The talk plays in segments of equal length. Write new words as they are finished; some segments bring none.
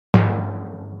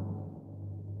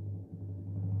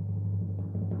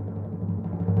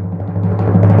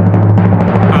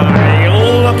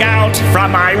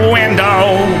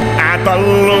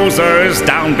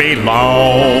down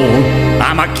below.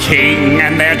 I'm a king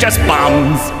and they're just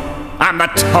bums. I'm the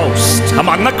toast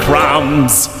among the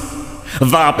crumbs.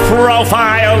 The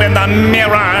profile in the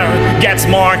mirror gets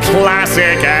more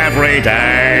classic every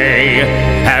day.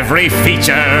 Every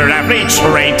feature, every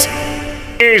trait.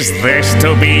 Is this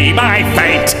to be my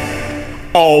fate?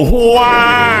 Oh,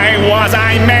 why was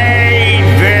I made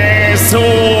this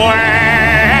way?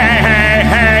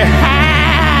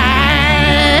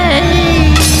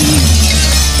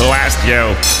 Who asked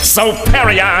you?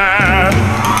 Superior!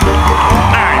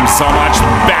 I'm so much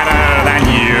better than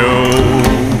you.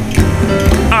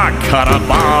 A cut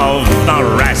above the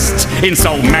rest. In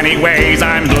so many ways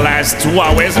I'm blessed.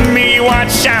 Woe is me, what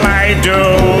shall I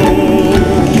do?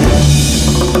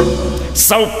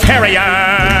 Superior,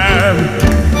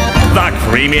 the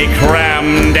creamy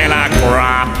creme de la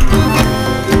crop.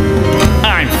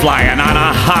 I'm flying on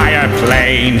a higher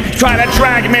plane. Try to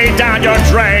drag me down your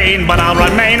drain, but I'll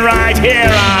remain right here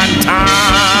on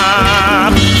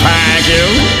top. Thank you.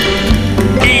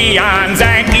 Eons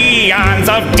and eons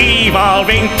of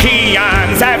devolving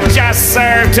peons have just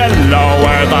served to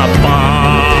lower the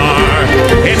bar.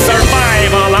 It's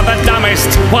survival of the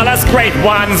dumbest, while us great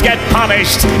ones get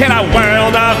punished. In a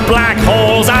world of black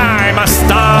holes, I'm a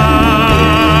star.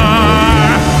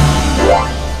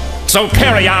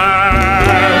 Superior.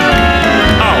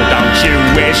 Oh, don't you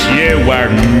wish you were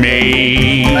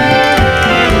me?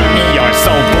 You're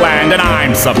so bland and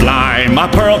I'm sublime. A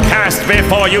pearl cast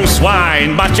before you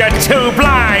swine, but you're too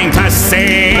blind to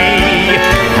see.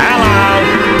 Hello.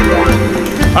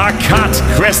 A cut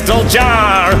crystal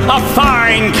jar, a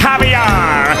fine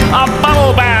caviar, a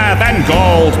bubble bath and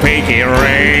gold pinky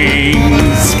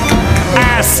rings.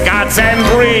 Ascots and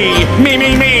brie,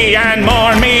 me, and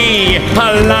more me,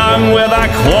 along with a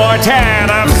quartet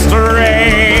of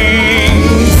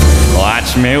strings.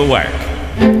 Watch me work.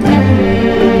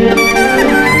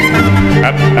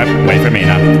 Up, wait for me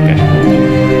now. Okay.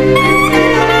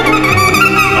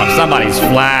 Oh, somebody's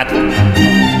flat.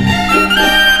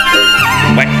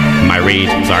 Wait, my read,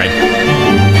 sorry.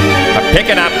 Pick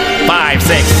it up, 5,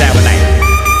 6, 7, 8.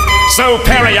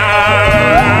 Superior!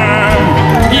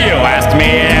 You asked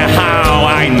me how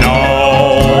I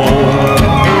know.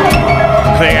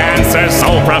 The answer's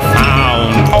so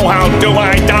profound. Oh, how do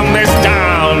I dumb this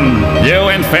down? You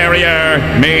inferior,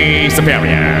 me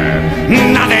superior.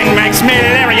 Nothing makes me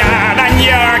leerier than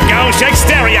your gauche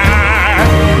exterior.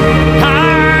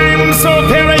 I'm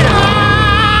superior.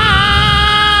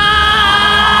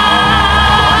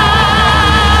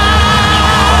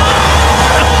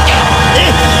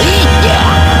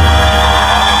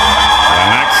 The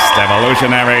next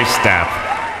evolutionary step.